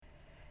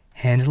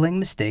Handling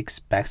Mistakes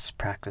Best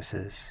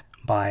Practices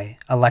by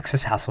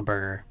Alexis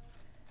Hasselberger.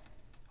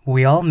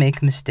 We all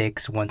make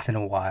mistakes once in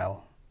a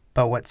while,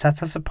 but what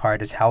sets us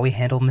apart is how we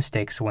handle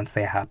mistakes once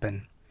they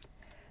happen.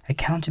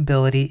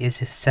 Accountability is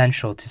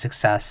essential to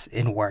success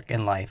in work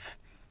and life.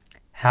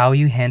 How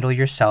you handle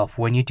yourself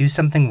when you do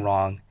something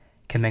wrong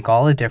can make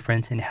all the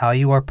difference in how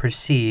you are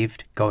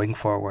perceived going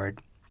forward.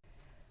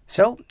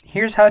 So,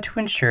 here's how to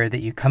ensure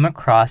that you come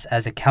across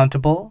as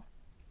accountable,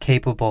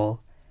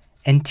 capable,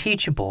 and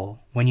teachable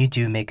when you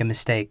do make a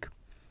mistake.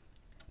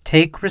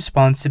 Take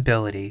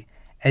responsibility.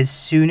 As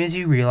soon as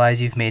you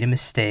realize you've made a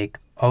mistake,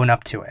 own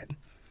up to it.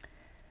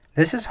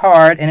 This is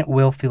hard and it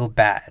will feel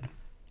bad.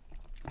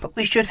 But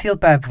we should feel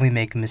bad when we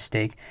make a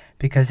mistake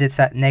because it's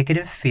that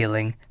negative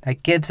feeling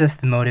that gives us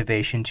the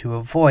motivation to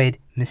avoid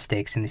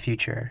mistakes in the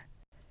future.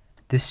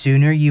 The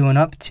sooner you own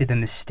up to the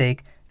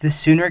mistake, the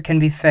sooner it can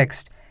be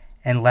fixed,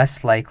 and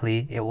less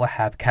likely it will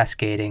have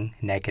cascading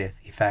negative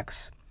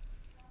effects.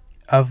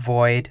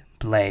 Avoid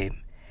blame.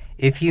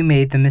 If you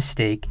made the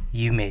mistake,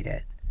 you made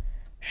it.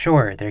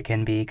 Sure, there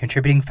can be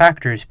contributing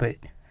factors, but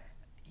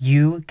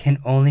you can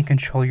only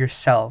control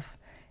yourself,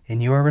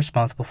 and you are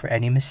responsible for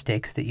any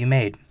mistakes that you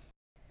made.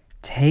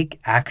 Take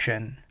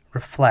action.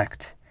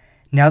 Reflect.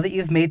 Now that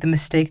you've made the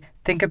mistake,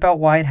 think about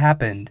why it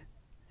happened.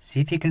 See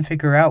if you can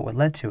figure out what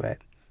led to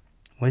it.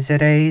 Was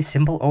it a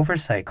simple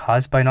oversight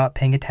caused by not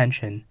paying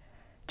attention?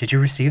 Did you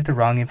receive the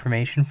wrong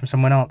information from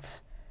someone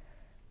else?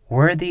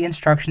 Were the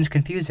instructions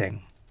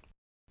confusing?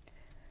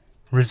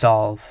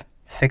 Resolve.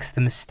 Fix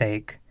the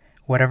mistake.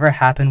 Whatever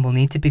happened will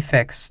need to be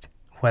fixed,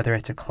 whether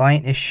it's a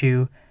client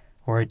issue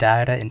or a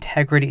data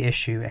integrity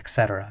issue,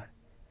 etc.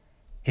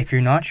 If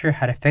you're not sure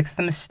how to fix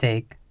the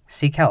mistake,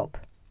 seek help.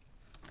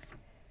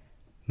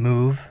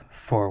 Move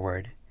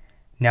forward.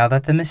 Now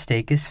that the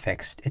mistake is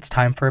fixed, it's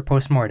time for a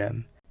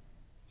postmortem.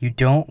 You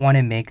don't want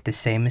to make the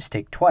same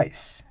mistake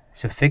twice,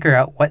 so figure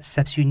out what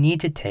steps you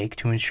need to take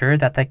to ensure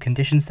that the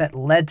conditions that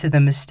led to the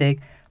mistake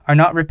are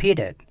not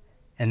repeated,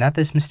 and that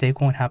this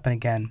mistake won't happen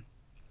again.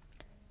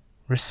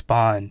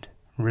 Respond.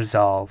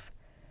 Resolve.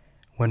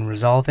 When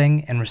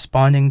resolving and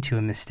responding to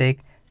a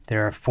mistake,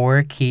 there are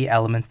 4 key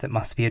elements that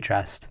must be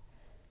addressed.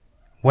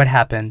 What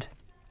happened?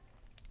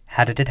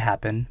 How did it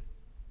happen?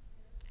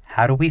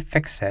 How do we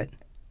fix it?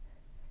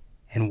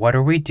 And what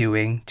are we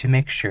doing to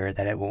make sure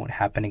that it won't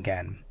happen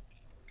again?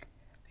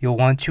 You'll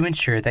want to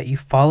ensure that you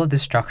follow the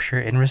structure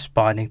in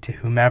responding to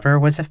whomever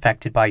was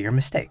affected by your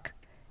mistake,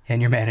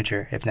 and your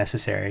manager if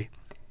necessary.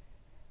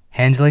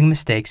 Handling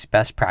Mistakes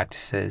Best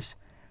Practices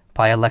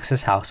by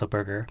Alexis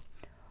Hasselberger.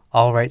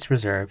 All rights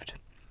reserved.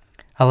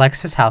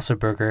 Alexis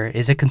Hasselberger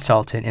is a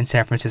consultant in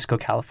San Francisco,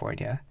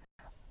 California.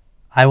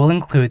 I will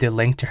include the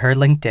link to her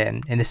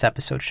LinkedIn in this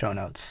episode's show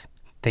notes.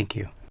 Thank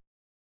you.